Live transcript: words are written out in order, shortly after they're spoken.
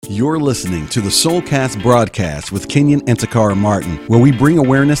You're listening to the Soulcast broadcast with Kenyon and Takara Martin, where we bring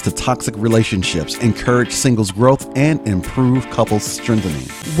awareness to toxic relationships, encourage singles growth, and improve couples strengthening.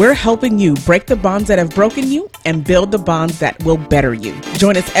 We're helping you break the bonds that have broken you and build the bonds that will better you.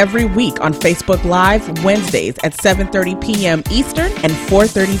 Join us every week on Facebook Live Wednesdays at 7:30 p.m. Eastern and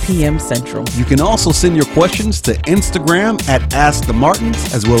 4:30 p.m. Central. You can also send your questions to Instagram at Ask the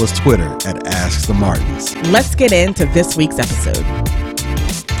Martins, as well as Twitter at Ask the Martins. Let's get into this week's episode.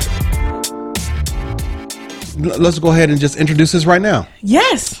 Let's go ahead and just introduce this right now.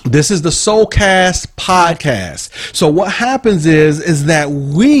 Yes. This is the Soulcast podcast. So what happens is that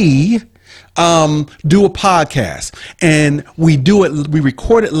we do a podcast, and we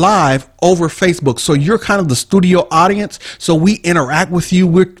record it live over Facebook. So you're kind of the studio audience. So we interact with you.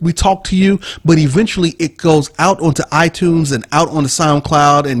 We talk to you, but eventually it goes out onto iTunes and out onto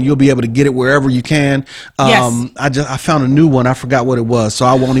SoundCloud, and you'll be able to get it wherever you can. Yes. I found a new one. I forgot what it was, so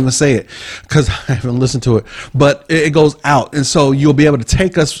I won't even say it because I haven't listened to it, but it goes out. And so you'll be able to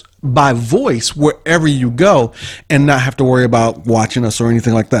take us by voice wherever you go and not have to worry about watching us or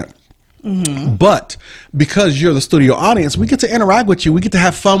anything like that. Mm-hmm. But because you're the studio audience, we get to interact with you. We get to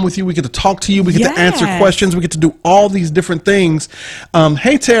have fun with you. We get to talk to you. We get to answer questions. We get to do all these different things.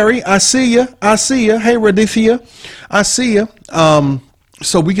 Hey, Terry, I see you. Hey, Radithia, I see you.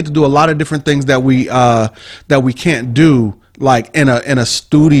 So we get to do a lot of different things that we can't do, like in a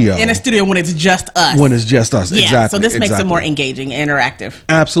studio. In a studio when it's just us. When it's just us, yeah, exactly. So this makes it more engaging and interactive.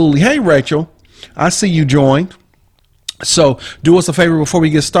 Absolutely. Hey, Rachel, I see you joined. So do us a favor before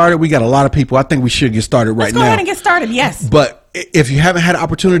we get started. We got a lot of people. I think we should get started right now. Let's go ahead and get started, yes. But if you haven't had an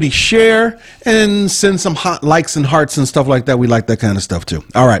opportunity, share and send some hot likes and hearts and stuff like that. We like that kind of stuff too.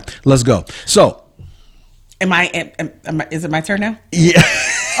 All right, let's go. So is it my turn now? Yeah.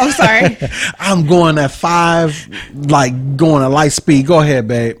 I'm sorry. I'm going at 5, like going at light speed. Go ahead,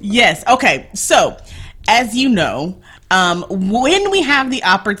 babe. Yes. Okay. So as you know, when we have the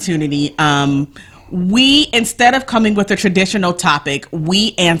opportunity, we, instead of coming with a traditional topic,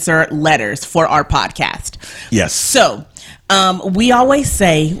 we answer letters for our podcast. Yes. So we always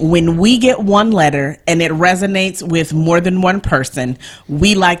say when we get one letter and it resonates with more than one person,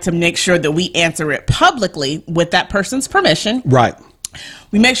 we like to make sure that we answer it publicly with that person's permission. Right.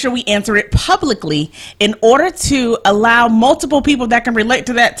 We make sure we answer it publicly in order to allow multiple people that can relate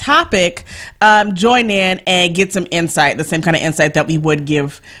to that topic join in and get some insight, the same kind of insight that we would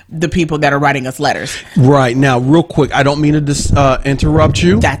give the people that are writing us letters. Right. Now, real quick, I don't mean to interrupt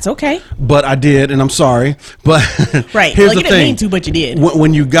you. That's okay. But I did, and I'm sorry. But right. Here's well, the you didn't thing. mean to, but you did.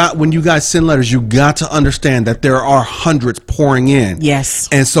 When you guys send letters, you got to understand that there are hundreds pouring in. Yes.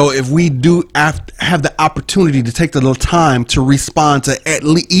 And so if we do have the opportunity to take the little time to respond to at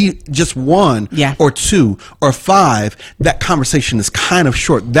least just one or 2 or 5, that conversation is kind of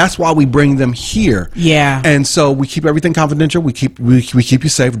short. That's why we bring them here. Yeah. And so we keep everything confidential. We keep you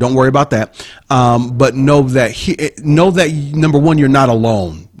safe. Don't worry about that. But know that number one, you're not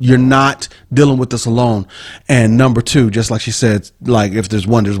alone. You're not dealing with this alone. And number 2, just like she said, like if there's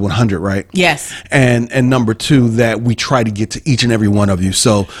 1, there's 100, right? Yes. And number 2, that we try to get to each and every one of you.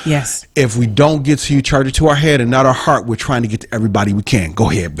 So yes, if we don't get to you, charge it to our head and not our heart. We're trying to get to everybody we can.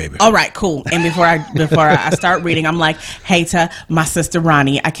 Go ahead, baby. All right, cool. And before I start reading, I'm like, hey to my sister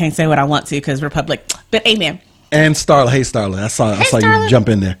Ronnie. I can't say what I want to because we're public, but amen. And Starla. Hey, Starla. I saw Starla. You jump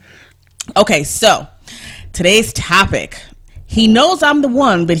in there. Okay, so today's topic. He knows I'm the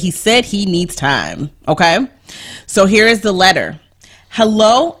one, but he said he needs time. Okay? So here is the letter.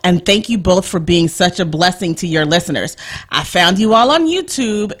 Hello, and thank you both for being such a blessing to your listeners. I found you all on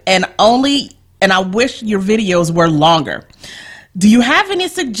YouTube, and I wish your videos were longer. Do you have any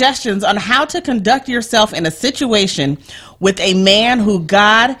suggestions on how to conduct yourself in a situation with a man who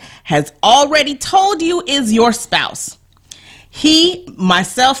God has already told you is your spouse? He,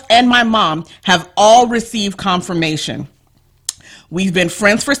 myself, and my mom have all received confirmation. We've been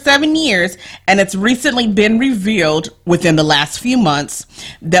friends for 7 years, and it's recently been revealed within the last few months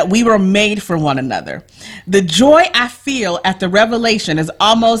that we were made for one another. The joy I feel at the revelation is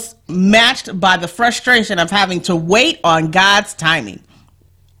almost matched by the frustration of having to wait on God's timing.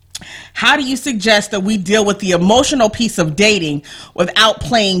 How do you suggest that we deal with the emotional piece of dating without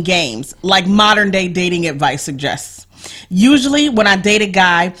playing games, like modern day dating advice suggests? Usually when I date a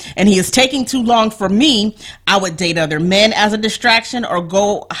guy and he is taking too long for me, I would date other men as a distraction or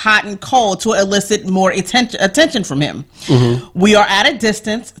go hot and cold to elicit more attention from him. Mm-hmm. We are at a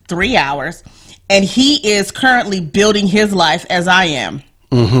distance, 3 hours, and he is currently building his life as I am.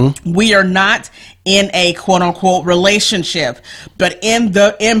 Mm-hmm. We are not in a quote unquote relationship, but in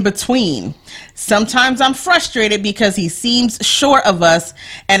the in between. Sometimes I'm frustrated because he seems sure of us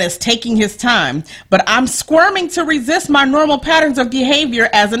and is taking his time, but I'm squirming to resist my normal patterns of behavior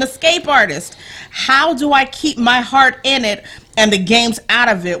as an escape artist. How do I keep my heart in it and the games out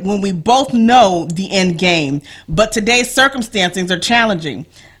of it when we both know the end game? But today's circumstances are challenging.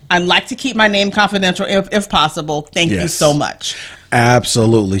 I'd like to keep my name confidential if possible. Thank you so much.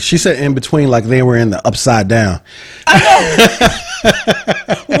 Absolutely. She said in between like they were in the upside down. I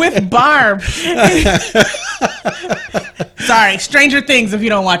know. With Barb. Sorry, Stranger Things if you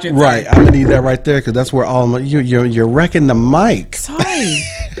don't watch it. Right. I'm going to need that right there because that's where you're wrecking the mic. Sorry.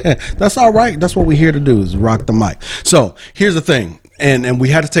 That's all right. That's what we're here to do is rock the mic. So here's the thing. And we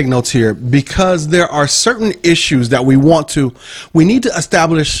had to take notes here because there are certain issues that we need to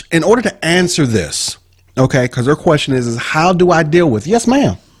establish in order to answer this. Okay, because her question is how do I deal with? Yes,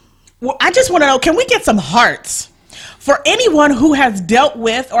 ma'am. Well, I just want to know, can we get some hearts? For anyone who has dealt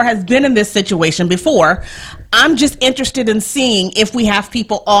with or has been in this situation before, I'm just interested in seeing if we have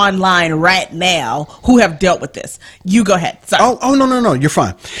people online right now who have dealt with this. You go ahead. Sorry. Oh, no. You're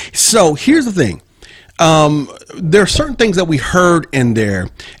fine. So here's the thing. There are certain things that we heard in there.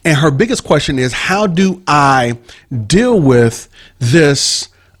 And her biggest question is, how do I deal with this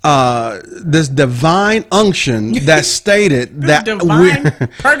divine unction that stated that divine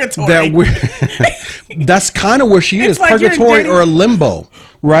purgatory. That's kind of where she is, like purgatory or a limbo,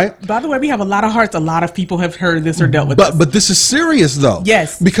 right? By the way, we have a lot of hearts. A lot of people have heard this or dealt with this. But this is serious though.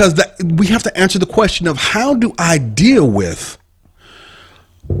 Yes. Because we have to answer the question of how do I deal with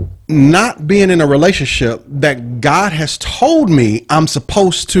not being in a relationship that God has told me I'm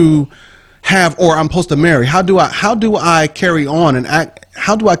supposed to have or I'm supposed to marry. How do I carry on and act?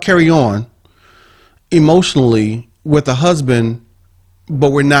 How do I carry on emotionally with a husband,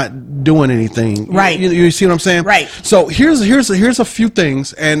 but we're not doing anything? Right. You see what I'm saying? Right. So here's a few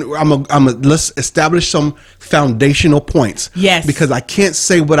things, and let's establish some foundational points. Yes. Because I can't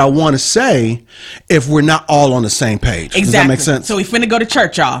say what I want to say if we're not all on the same page. Exactly. Does that make sense? So we finna go to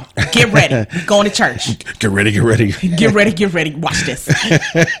church, y'all. Get ready. We're going to church. Get ready. Get ready. Watch this.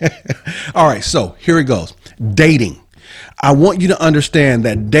 All right. So here it goes. Dating. I want you to understand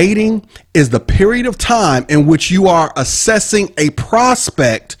that dating is the period of time in which you are assessing a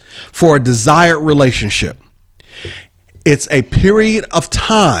prospect for a desired relationship. It's a period of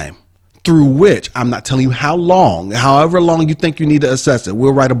time through which, I'm not telling you how long, however long you think you need to assess it.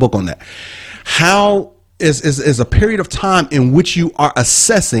 We'll write a book on that. How is a period of time in which you are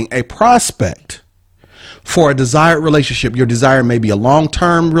assessing a prospect for a desired relationship. Your desire may be a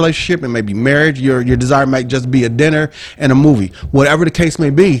long-term relationship. It may be marriage. Your desire might just be a dinner and a movie. Whatever the case may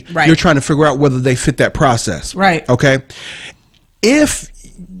be, right. You're trying to figure out whether they fit that process. Right. Okay. If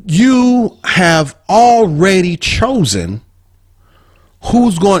you have already chosen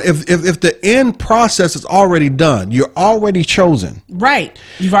who's going, if the end process is already done, you're already chosen. Right.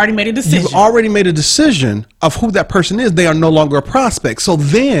 You've already made a decision. You've already made a decision of who that person is. They are no longer a prospect. So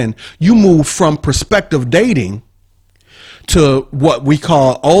then you move from prospective dating to what we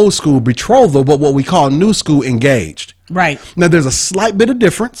call old school betrothal, but what we call new school engaged. Right. Now there's a slight bit of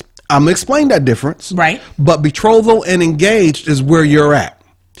difference. I'm gonna explain that difference. Right. But betrothal and engaged is where you're at.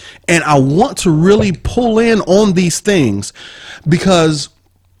 And I want to really pull in on these things because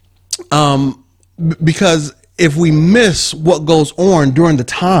if we miss what goes on during the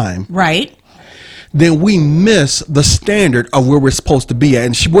time, right, then we miss the standard of where we're supposed to be at.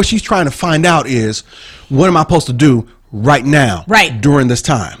 And what she's trying to find out is, what am I supposed to do right now, right, during this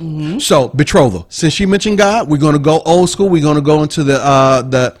time? Mm-hmm. So betrothal. Since she mentioned God, we're going to go old school. We're going to go into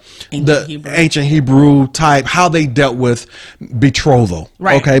the ancient Hebrew type, how they dealt with betrothal.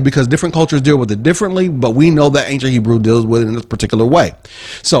 Right. Okay, because different cultures deal with it differently, but we know that ancient Hebrew deals with it in this particular way.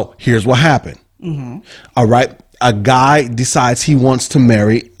 So here's what happened. Mm-hmm. All right, a guy decides he wants to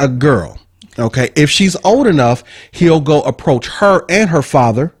marry a girl. Okay, if she's old enough, he'll go approach her and her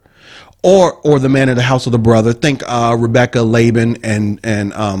father, or the man in the house of the brother. Think Rebecca, Laban, and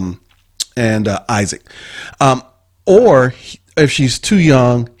Isaac. Or if she's too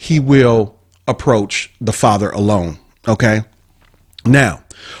young, he will approach the father alone. Okay. Now,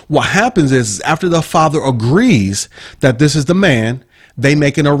 what happens is after the father agrees that this is the man, they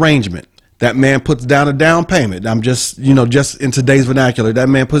make an arrangement. That man puts down a down payment. I'm just in today's vernacular, that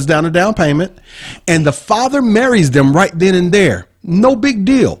man puts down a down payment, and the father marries them right then and there. No big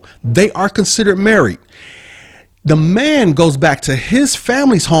deal. They are considered married. The man goes back to his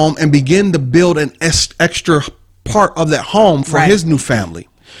family's home and begin to build an extra part of that home for his new family.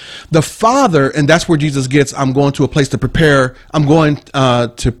 The Father, and that's where Jesus gets, I'm going to a place to prepare, I'm going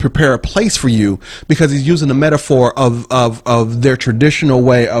to prepare a place for you, because he's using the metaphor of their traditional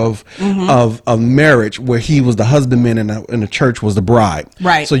way of marriage, where he was the husbandman and the church was the bride.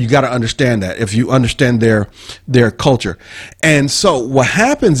 Right. So you got to understand that if you understand their culture. And so what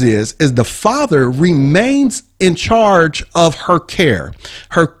happens is the Father remains in charge of her care,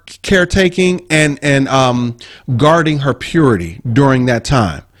 her caretaking and guarding her purity during that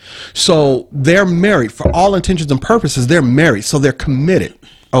time. So they're married for all intentions and purposes. They're married. So they're committed.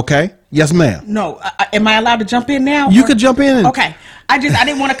 Okay. Yes, ma'am. No. Am I allowed to jump in now? You could jump in. Okay. I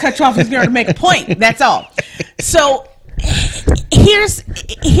didn't want to cut you off. I was going to make a point. That's all. So here's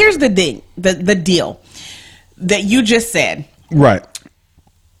the thing, the deal that you just said. Right.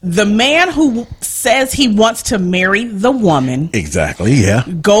 The man who says he wants to marry the woman Exactly. Yeah.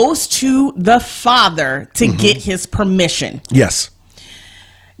 goes to the father to get his permission. Yes.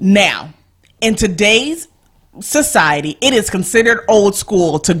 Now, in today's society, it is considered old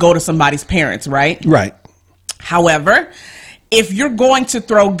school to go to somebody's parents, right? Right. However, if you're going to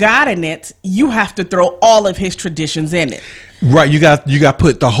throw God in it, you have to throw all of his traditions in it. Right, you got to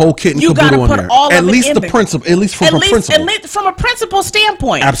put the whole kit and caboodle on there. At least the principle, at least from a principle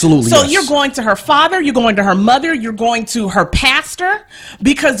standpoint. Absolutely. So yes. you're going to her father, you're going to her mother, you're going to her pastor,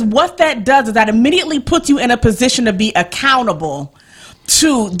 because what that does is that immediately puts you in a position to be accountable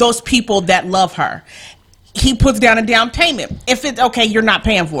to those people that love her. He puts down a down payment. If it's okay, you're not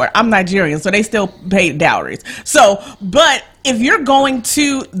paying for it. I'm Nigerian, so they still pay dowries. So, but if you're going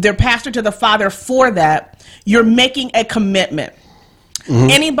to their pastor, to the father for that, you're making a commitment.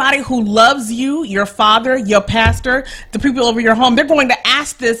 Anybody who loves you, your father, your pastor, the people over your home, they're going to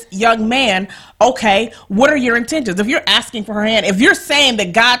ask this young man, okay, what are your intentions? If you're asking for her hand, if you're saying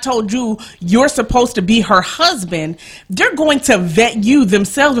that God told you you're supposed to be her husband, they're going to vet you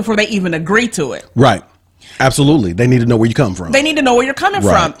themselves before they even agree to it. Right. Absolutely. They need to know where you come from. They need to know where you're coming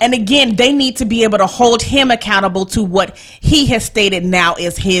from. And again, they need to be able to hold him accountable to what he has stated now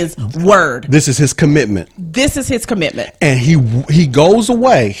is his word. This is his commitment. This is his commitment. And he goes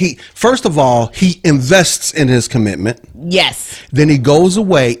away. First of all, he invests in his commitment. Yes. Then he goes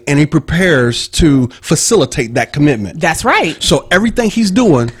away and he prepares to facilitate that commitment. That's right. So everything he's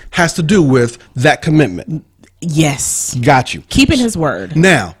doing has to do with that commitment. Yes. Got you. Keeping his word.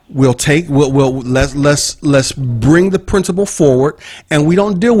 Now let's bring the principle forward, and we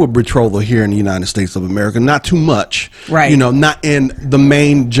don't deal with betrothal here in the United States of America, not too much, right? You know, not in the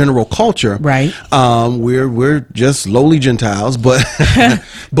main general culture, right? We're just lowly Gentiles, but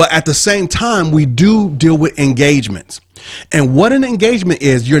but at the same time, we do deal with engagements. And what an engagement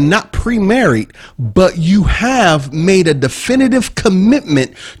is, you're not pre-married, but you have made a definitive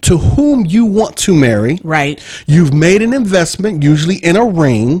commitment to whom you want to marry. Right. You've made an investment, usually in a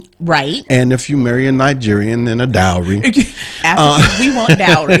ring. Right. And if you marry a Nigerian, then a dowry. We want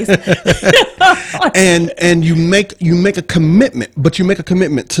dowries. and you make a commitment, but you make a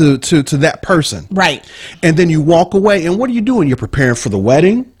commitment to that person. Right. And then you walk away, and what are you doing? You're preparing for the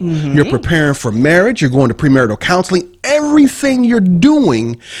wedding. You're preparing for marriage. You're going to premarital counseling. Everything you're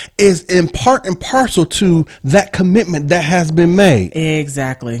doing is in part and parcel to that commitment that has been made.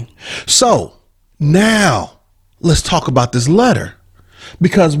 Exactly. So now let's talk about this letter,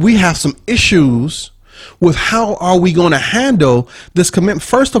 because we have some issues with how are we going to handle this commitment.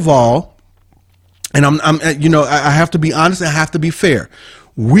 First of all, and I have to be honest, I have to be fair.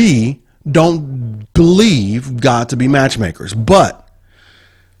 We don't believe God to be matchmakers, but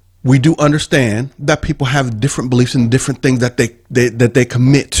we do understand that people have different beliefs and different things that they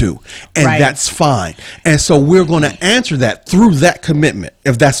commit to, and right. That's fine. And so we're going to answer that through that commitment,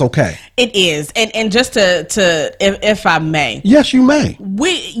 if that's okay. It is, and just to if I may, yes, you may.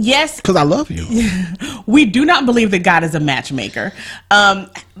 Because I love you. We do not believe that God is a matchmaker, and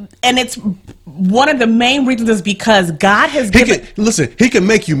it's one of the main reasons is because God has given. He can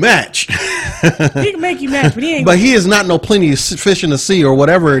make you match. He can make you match, but he ain't. But he is not no plenty of fish in the sea or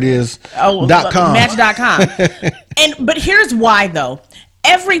whatever it is. .com. Match.com. But here's why, though.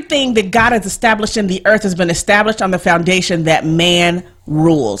 Everything that God has established in the earth has been established on the foundation that man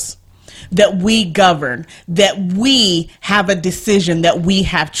rules, that we govern, that we have a decision, that we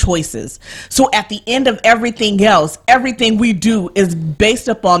have choices. So at the end of everything else, everything we do is based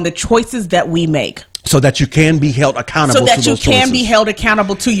upon the choices that we make. So that you can be held accountable to those choices. So that you can be held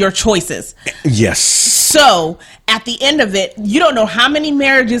accountable to your choices. Yes. So at the end of it, you don't know how many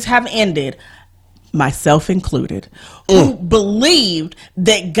marriages have ended, myself included, who believed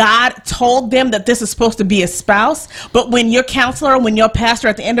that God told them that this is supposed to be a spouse. But when your counselor, when your pastor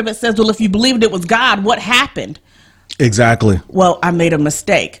at the end of it says, well, if you believed it was God, what happened? Exactly. Well, I made a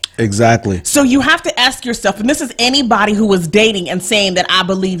mistake. Exactly. So you have to ask yourself, and this is anybody who is dating and saying that I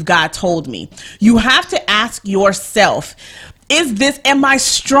believe God told me. You have to ask yourself, am I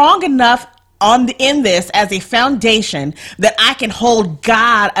strong enough in this as a foundation that I can hold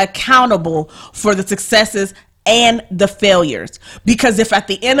God accountable for the successes and the failures? Because if at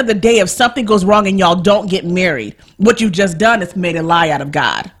the end of the day, if something goes wrong and y'all don't get married, what you just done is made a lie out of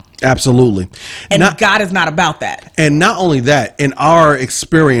God. Absolutely. And God is not about that. And not only that, in our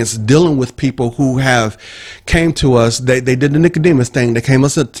experience dealing with people who have came to us, they did the Nicodemus thing. They came to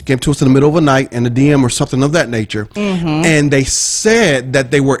us in the middle of the night in a DM or something of that nature. Mm-hmm. And they said that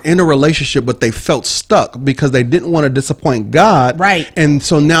they were in a relationship, but they felt stuck because they didn't want to disappoint God. Right. And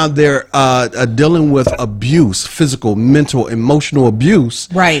so now they're dealing with abuse, physical, mental, emotional abuse.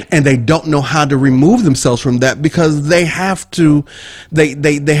 Right. And they don't know how to remove themselves from that because they have to,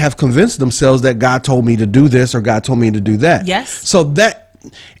 they have convinced themselves that God told me to do this or God told me to do that. Yes. So that,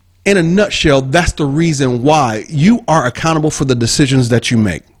 in a nutshell, that's the reason why you are accountable for the decisions that you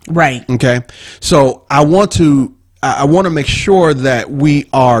make. Right. Okay. So I want to make sure that we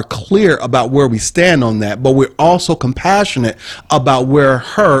are clear about where we stand on that, but we're also compassionate about where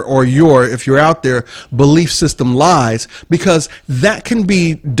her or your, if you're out there, belief system lies, because that can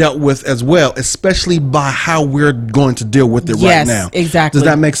be dealt with as well, especially by how we're going to deal with it right now. Exactly. Does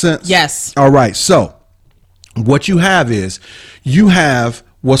that make sense? Yes. All right. So what you have is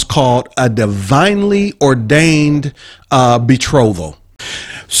what's called a divinely ordained betrothal.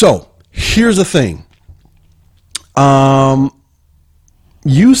 So here's the thing.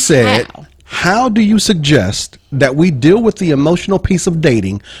 You said, how do you suggest that we deal with the emotional piece of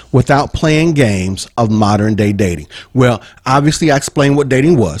dating without playing games of modern day dating? Well, obviously I explained what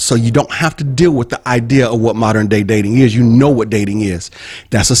dating was, so you don't have to deal with the idea of what modern day dating is. You know what dating is.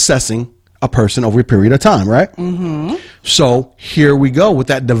 That's assessing a person over a period of time, right? Mm-hmm. So here we go with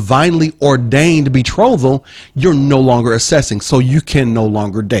that divinely ordained betrothal. You're no longer assessing, so you can no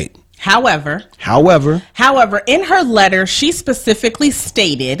longer date. However, in her letter, she specifically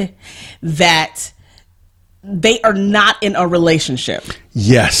stated that they are not in a relationship.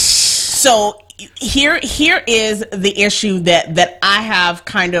 Yes. So here is the issue that I have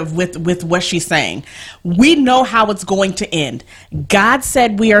kind of with what she's saying. We know how it's going to end. God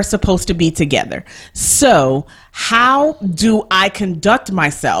said we are supposed to be together. So how do I conduct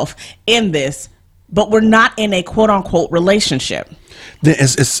myself in this, but we're not in a quote unquote relationship? Then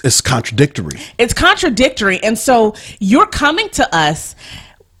it's contradictory. It's contradictory. And so you're coming to us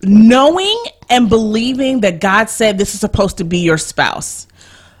knowing and believing that God said this is supposed to be your spouse.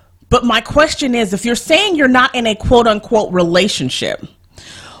 But my question is, if you're saying you're not in a quote unquote relationship,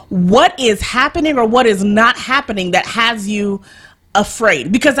 what is happening or what is not happening that has you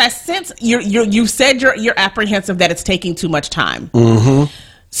afraid? Because I sense you said you're apprehensive that it's taking too much time. Mm-hmm.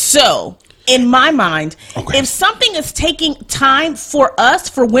 So in my mind, if something is taking time for us,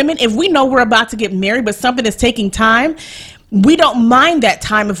 for women, if we know we're about to get married, but something is taking time, we don't mind that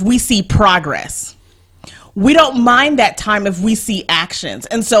time if we see progress. We don't mind that time if we see actions.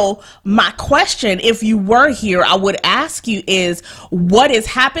 And so my question, if you were here, I would ask you is, what is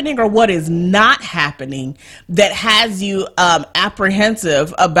happening or what is not happening that has you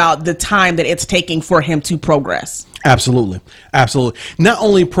apprehensive about the time that it's taking for him to progress? Absolutely. Absolutely. Not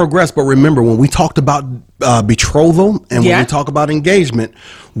only progress, but remember when we talked about betrothal and when we talk about engagement,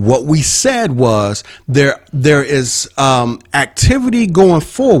 what we said was there is activity going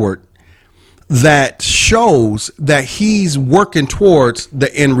forward that shows that he's working towards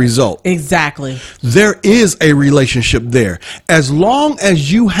the end result. Exactly. There is a relationship there. As long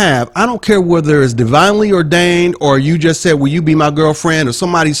as you have, I don't care whether it's divinely ordained or you just said, will you be my girlfriend, or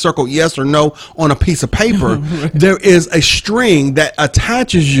somebody circled yes or no on a piece of paper, there is a string that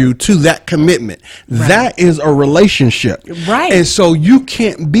attaches you to that commitment. Right. That is a relationship. Right. And so you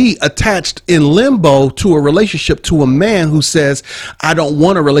can't be attached in limbo to a relationship to a man who says, I don't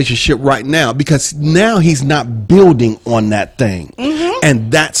want a relationship right now, because now he's not building on that thing. Mm-hmm.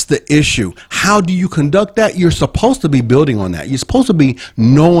 And that's the issue. How do you conduct that? You're supposed to be building on that. You're supposed to be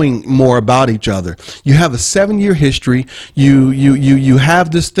knowing more about each other. You have a 7-year history. You have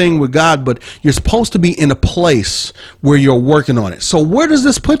this thing with God, but you're supposed to be in a place where you're working on it. So where does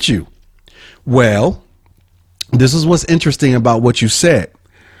this put you? Well, this is what's interesting about what you said.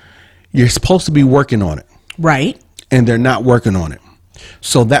 You're supposed to be working on it. Right. And they're not working on it.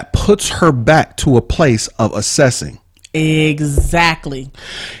 So that puts her back to a place of assessing. Exactly.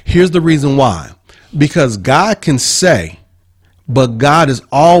 Here's the reason why. Because God can say, but God is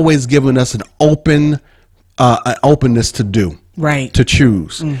always giving us an openness to do. Right. to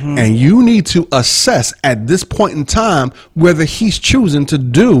choose. And you need to assess at this point in time whether he's choosing to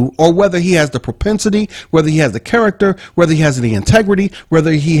do, or whether he has the propensity, whether he has the character, whether he has the integrity,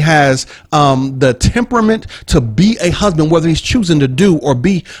 whether he has the temperament to be a husband, whether he's choosing to do or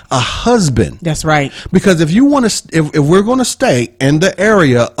be a husband. That's right. Because if you want to, if we're going to stay in the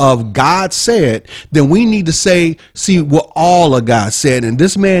area of God said, then we need to see what all of God said. And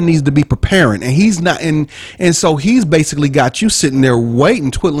this man needs to be preparing, and he's not in. And so he's basically got you sitting there waiting,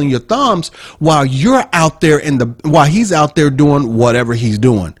 twiddling your thumbs while you're out there while he's out there doing whatever he's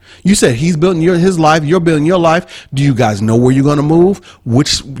doing. You said he's building his life. You're building your life. Do you guys know where you're going to move?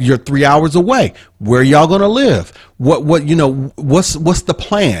 You're 3 hours away. Where y'all going to live? What's the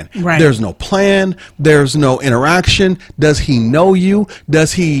plan? Right. There's no plan. There's no interaction. Does he know you?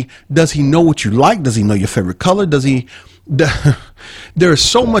 Does he know what you like? Does he know your favorite color? There's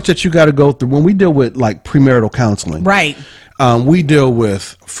so much that you got to go through when we deal with like premarital counseling. Right. We deal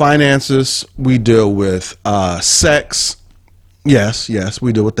with finances. We deal with sex. Yes,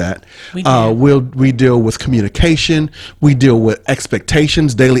 we deal with that. We deal with communication. We deal with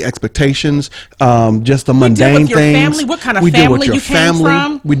expectations, daily expectations, just the mundane with your things. family, what kind of we deal family with your you came family.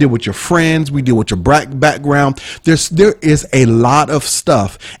 from. We deal with your friends. We deal with your background. There is a lot of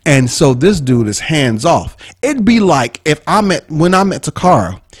stuff, and so this dude is hands off. It'd be like when I met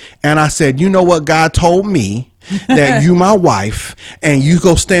Takara, and I said, you know what, God told me that you my wife, and you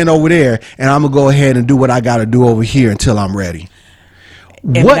go stand over there, and I'm gonna go ahead and do what I gotta do over here until I'm ready.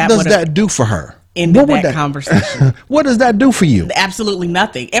 And what does that do for her? Ended that conversation. What does that do for you? Absolutely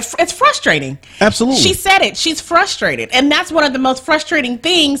nothing. It's frustrating. Absolutely. She said it. She's frustrated. And that's one of the most frustrating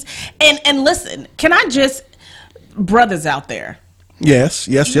things. And listen, can I just, brothers out there. Yes.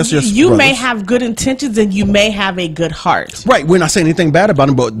 You brothers. May have good intentions and you may have a good heart. Right. We're not saying anything bad about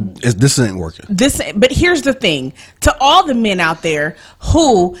him, but this ain't working. But here's the thing. To all the men out there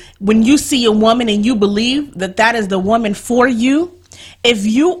who, when you see a woman and you believe that is the woman for you, if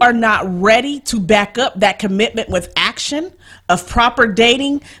you are not ready to back up that commitment with action of proper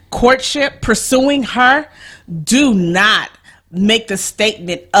dating, courtship, pursuing her, do not make the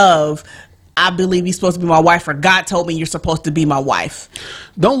statement of, I believe you're supposed to be my wife, or God told me you're supposed to be my wife.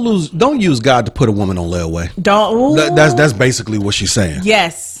 Don't use God to put a woman on layaway. That's basically what she's saying.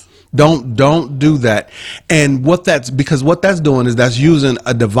 Yes. Don't do that. And what that's doing is that's using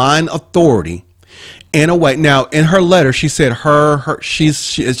a divine authority in a way. Now, in her letter, she said she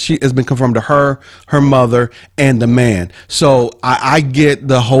has been confirmed to her mother, and the man. So I get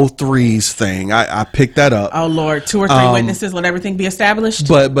the whole threes thing. I picked that up. Oh Lord, 2 or 3 witnesses, let everything be established.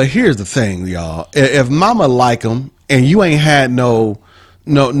 But here's the thing, y'all. If mama like him and you ain't had no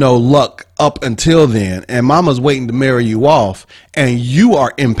luck up until then, and mama's waiting to marry you off, and you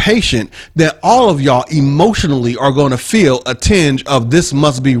are impatient, then all of y'all emotionally are going to feel a tinge of this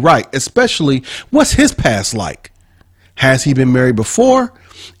must be right. Especially, what's his past like? Has he been married before?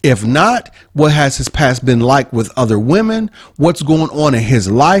 If not, what has his past been like with other women? What's going on in his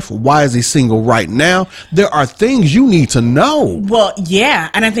life? Why is he single right now? There are things you need to know. Well, yeah,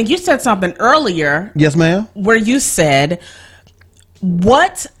 and I think you said something earlier. Yes, ma'am. Where you said,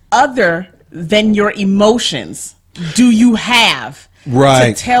 what other than your emotions do you have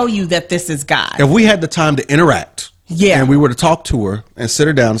to tell you that this is God? If we had the time to interact, and we were to talk to her and sit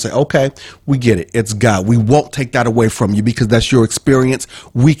her down and say, okay, we get it. It's God. We won't take that away from you because that's your experience.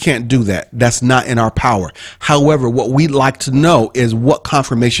 We can't do that. That's not in our power. However, what we'd like to know is, what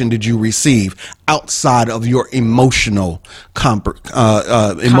confirmation did you receive outside of your emotional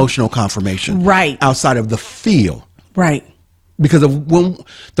confirmation? Right. Outside of the feel. Right. Because when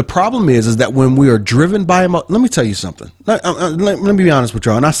the problem is that when we are driven by let me tell you something. Let me be honest with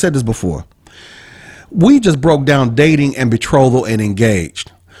y'all, and I said this before. We just broke down dating and betrothal and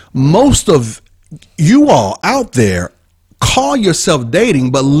engaged. Most of you all out there call yourself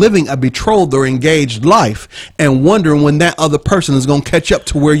dating, but living a betrothed or engaged life and wondering when that other person is going to catch up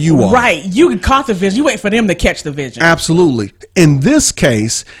to where you are. Right. You caught the vision. You wait for them to catch the vision. Absolutely. In this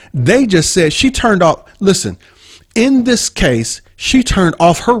case, they just said she turned off. Listen. In this case, she turned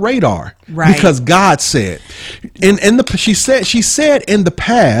off her radar, right? Because God said, she said in the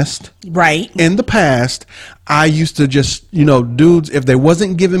past, right? In the past, I used to just, dudes, if they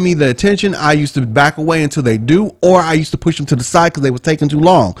wasn't giving me the attention, I used to back away until they do, or I used to push them to the side because they were taking too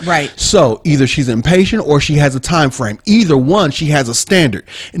long. Right. So either she's impatient or she has a time frame. Either one, she has a standard.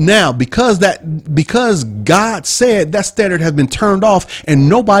 Now, because God said that standard has been turned off and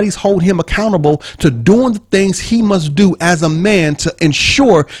nobody's holding him accountable to doing the things he must do as a man to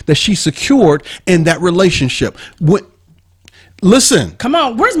ensure that she's secured in that relationship. Listen. Come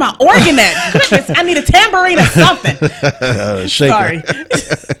on, where's my organ at? Goodness, I need a tambourine or something. Sorry.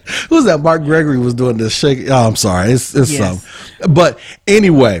 Who's that? Mark Gregory was doing this shake. Oh, I'm sorry. It's Yes. But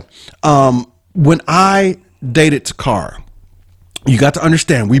anyway, when I dated Takara, you got to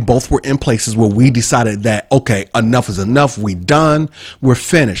understand, we both were in places where we decided that, okay, enough is enough. We done. We're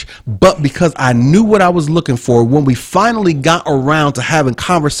finished. But because I knew what I was looking for, when we finally got around to having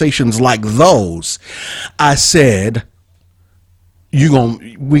conversations like those, I said, we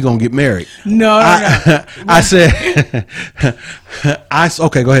gonna get married. No. I said,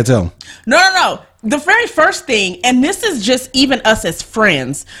 okay, go ahead, tell him. No. The very first thing, and this is just even us as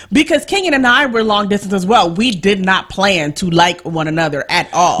friends, because Kenyon and I were long distance as well. We did not plan to like one another at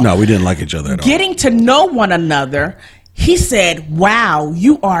all. No, we didn't like each other at all. Getting to know one another, he said, wow,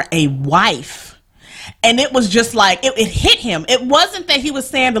 you are a wife. And it was just like, it hit him. It wasn't that he was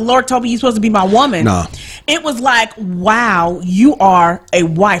saying, the Lord told me you're supposed to be my woman. No. It was like, wow, you are a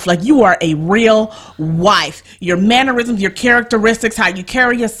wife. Like, you are a real wife. Your mannerisms, your characteristics, how you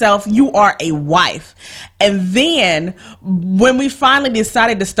carry yourself, you are a wife. And then when we finally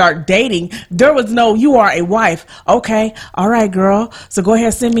decided to start dating, there was no, you are a wife. Okay, all right, girl. So go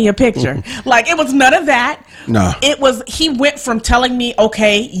ahead, send me a picture. Like, it was none of that. No. It was, he went from telling me,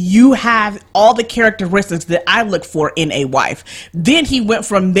 okay, you have all the characteristics that I look for in a wife. Then he went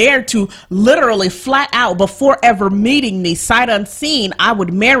from there to literally flat out, before ever meeting me, sight unseen, I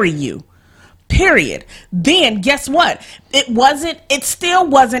would marry you. Period. Then guess what? It still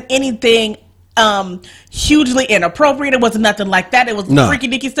wasn't anything hugely inappropriate. It wasn't nothing like that. It was freaky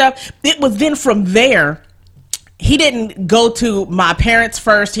dicky stuff. It was then from there, he didn't go to my parents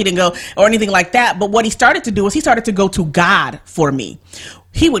first. He didn't go or anything like that. But what he started to do is he started to go to God for me.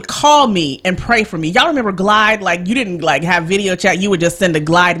 He would call me and pray for me. Y'all remember Glide? Like, you didn't like have video chat. You would just send a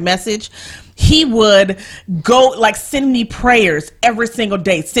Glide message. He would go, like, send me prayers every single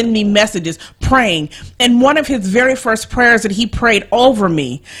day, send me messages praying. And one of his very first prayers that he prayed over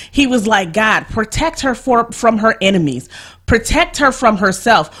me, he was like, God, protect her from her enemies. Protect her from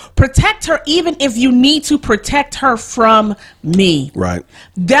herself. Protect her even if you need to protect her from me. Right.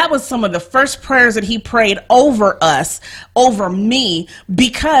 That was some of the first prayers that he prayed over us, over me,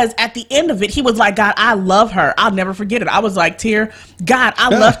 because at the end of it, he was like, God, I love her. I'll never forget it. I was like, Tyr, God, I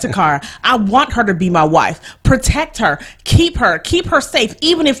love Takara. I want her to be my wife. Protect her. Keep her safe,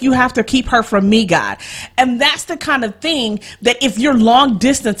 even if you have to keep her from me, God. And that's the kind of thing that if you're long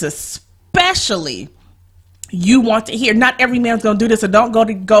distance, especially, you want to hear. Not every man's gonna do this, so don't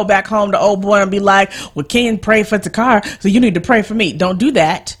go back home to old boy and be like, well, Ken prayed for Takara, so you need to pray for me. Don't do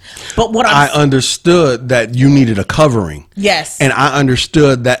that. But what I understood that you needed a covering. Yes. And I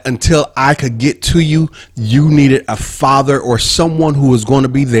understood that until I could get to you, you needed a father or someone who was going to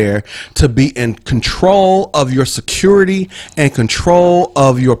be there to be in control of your security and control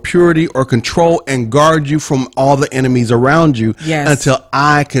of your purity, or control and guard you from all the enemies around you. Yes. Until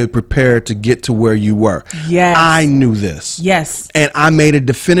I could prepare to get to where you were. Yes. I knew this. Yes. And I made a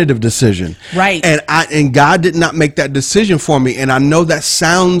definitive decision. Right. And God did not make that decision for me. And I know that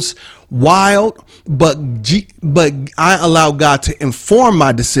sounds wild, but I allowed God to inform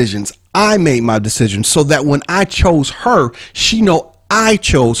my decisions. I made my decision so that when I chose her, she know I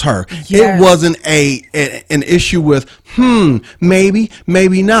chose her. Yes. It wasn't an issue with, maybe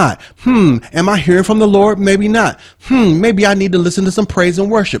not. Am I hearing from the Lord? Maybe not. Maybe I need to listen to some praise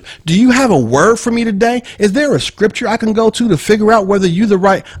and worship. Do you have a word for me today? Is there a scripture I can go to figure out whether you're the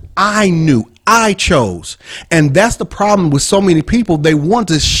right? I knew. I chose. And that's the problem with so many people. They want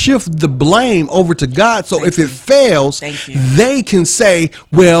to shift the blame over to God. So if it fails, they can say,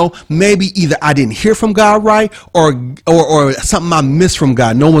 well, maybe either I didn't hear from God right, or something I missed from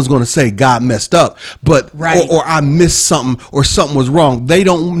God. No one's going to say God messed up, but or I missed something, or something was wrong.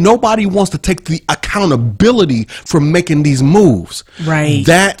 Nobody wants to take the accountability for making these moves. Right.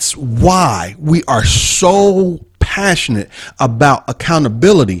 That's why we are so passionate about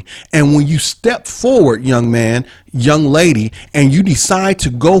accountability. And when you step forward, young man, young lady, and you decide to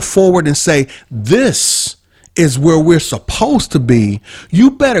go forward and say, this is where we're supposed to be,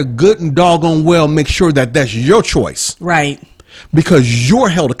 you better good and doggone well make sure that that's your choice. Right. Because you're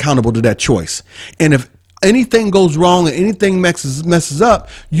held accountable to that choice. And if anything goes wrong and anything messes up,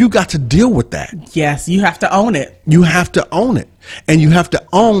 you got to deal with that. Yes, you have to own it. You have to own it. And you have to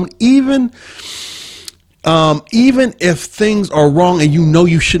own Even if things are wrong and you know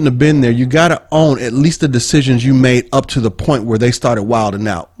you shouldn't have been there, you got to own at least the decisions you made up to the point where they started wilding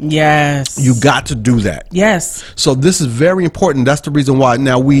out. Yes. You got to do that. Yes. So this is very important. That's the reason why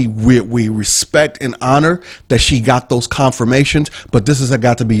now we respect and honor that she got those confirmations, but this has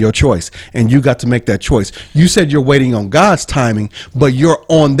got to be your choice, and you got to make that choice. You said you're waiting on God's timing, but you're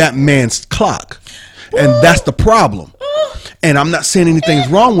on that man's clock, and that's the problem. And I'm not saying anything's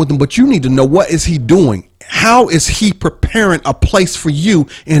wrong with him, but you need to know, what is he doing? How is he preparing a place for you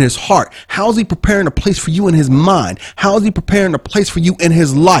in his heart? How is he preparing a place for you in his mind? How is he preparing a place for you in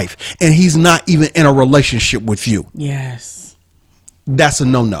his life? And he's not even in a relationship with you. Yes. That's a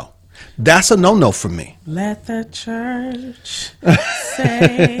no-no. That's a no-no for me. Let the church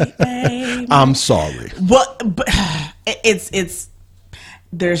say amen. I'm sorry. But it's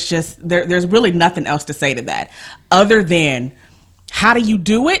there's really nothing else to say to that other than, how do you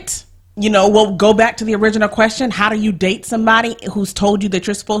do it? We'll go back to the original question. How do you date somebody who's told you that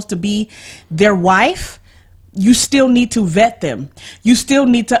you're supposed to be their wife? You still need to vet them. You still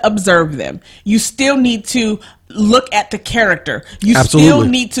need to observe them. You still need to look at the character. You still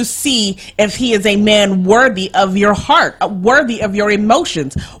need to see if he is a man worthy of your heart, worthy of your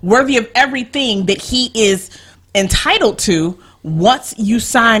emotions, worthy of everything that he is entitled to once you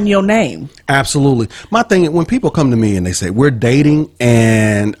sign your name. Absolutely. My thing, when people come to me and they say, we're dating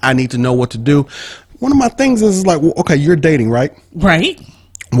and I need to know what to do, one of my things is like, well, okay, you're dating, right? Right.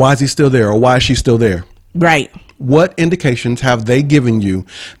 Why is he still there, or why is she still there? Right. What indications have they given you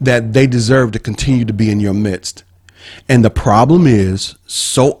that they deserve to continue to be in your midst? And the problem is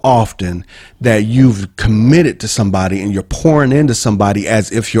so often that you've committed to somebody and you're pouring into somebody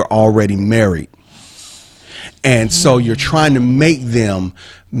as if you're already married. And so you're trying to make them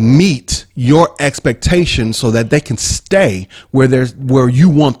meet your expectations so that they can stay where you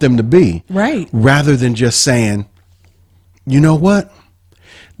want them to be. Right. Rather than just saying, you know what?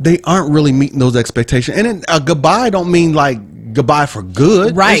 They aren't really meeting those expectations. And then a goodbye don't mean like goodbye for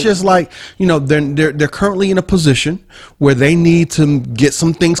good. Right. It's just like, they're currently in a position where they need to get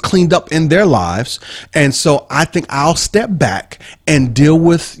some things cleaned up in their lives. And so I think I'll step back and deal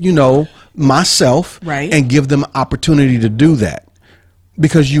with, myself, right, and give them an opportunity to do that.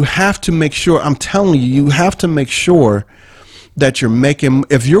 Because you have to make sure, I'm telling you, you have to make sure that you're making,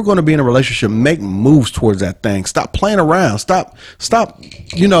 if you're going to be in a relationship, make moves towards that thing. Stop playing around. Stop,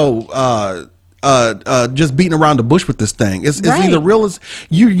 just beating around the bush with this thing. It's right. Either real as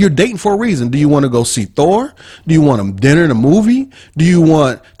you're dating for a reason. Do you want to go see Thor? Do you want a dinner and a movie? Do you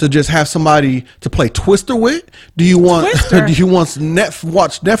want to just have somebody to play Twister with? Do you want watch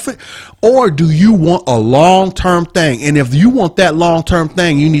Netflix? Or do you want a long-term thing? And if you want that long-term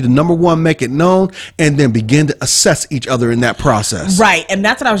thing, you need to, number one, make it known, and then begin to assess each other in that process. Right. And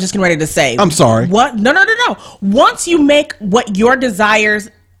that's what I was just getting ready to say. I'm sorry. What? No. Once you make what your desires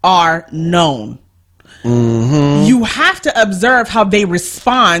are known, you have to observe how they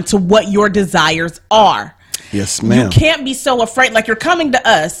respond to what your desires are. Yes, ma'am. You can't be so afraid. Like, you're coming to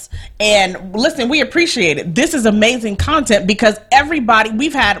us, and listen, we appreciate it. This is amazing content, because everybody, we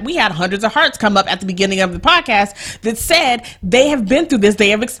had hundreds of hearts come up at the beginning of the podcast that said they have been through this, they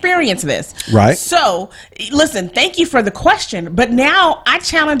have experienced this. Right. So listen, thank you for the question, but now I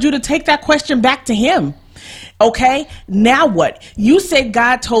challenge you to take that question back to him. Okay, now what? You said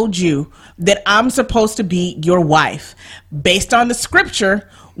God told you that I'm supposed to be your wife. Based on the scripture,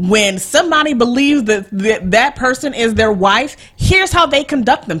 when somebody believes that person is their wife, here's how they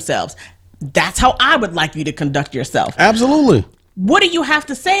conduct themselves. That's how I would like you to conduct yourself. Absolutely. What do you have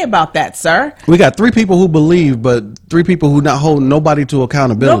to say about that, sir? We got 3 people who believe, but 3 people who not hold nobody to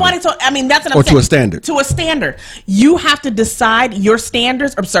accountability. That's what I'm saying. Or to a standard. To a standard. You have to decide your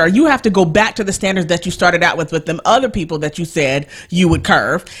standards. I'm sorry. You have to go back to the standards that you started out with them other people that you said you would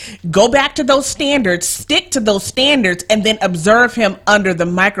curve. Go back to those standards, stick to those standards, and then observe him under the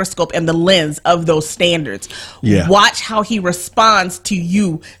microscope and the lens of those standards. Yeah. Watch how he responds to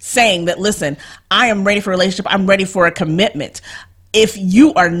you saying that, listen, I am ready for a relationship. I'm ready for a commitment. If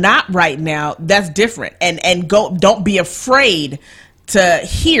you are not right now, that's different. And don't be afraid to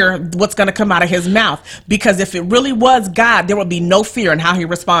hear what's going to come out of his mouth, because if it really was God, there would be no fear in how he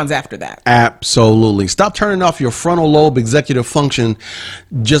responds after that. Absolutely. Stop turning off your frontal lobe executive function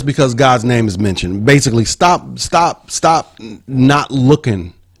just because God's name is mentioned. Basically, stop not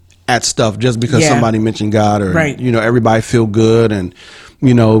looking at stuff just because somebody mentioned God, or right. Everybody feel good and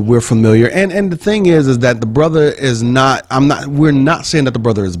we're familiar. And the thing is that the brother is not, we're not saying that the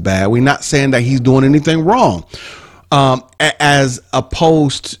brother is bad. We're not saying that he's doing anything wrong. As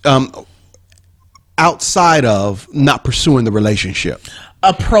opposed, outside of not pursuing the relationship.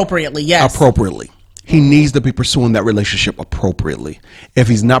 Appropriately, yes. Appropriately. he needs to be pursuing that relationship appropriately. If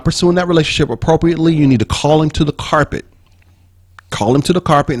he's not pursuing that relationship appropriately, you need to call him to the carpet. Call him to the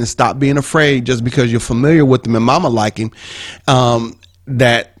carpet and stop being afraid just because you're familiar with him and mama like him,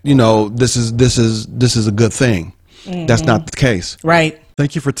 that, you know, this is a good thing. That's not the case. Right.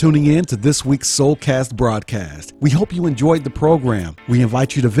 Thank you for tuning in to this week's Soulcast broadcast. We hope you enjoyed the program. We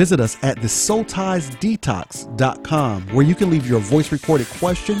invite you to visit us at thesoultiesdetox.com, where you can leave your voice recorded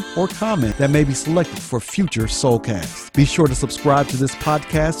question or comment that may be selected for future Soulcasts. Be sure to subscribe to this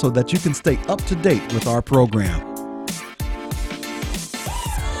podcast so that you can stay up to date with our program.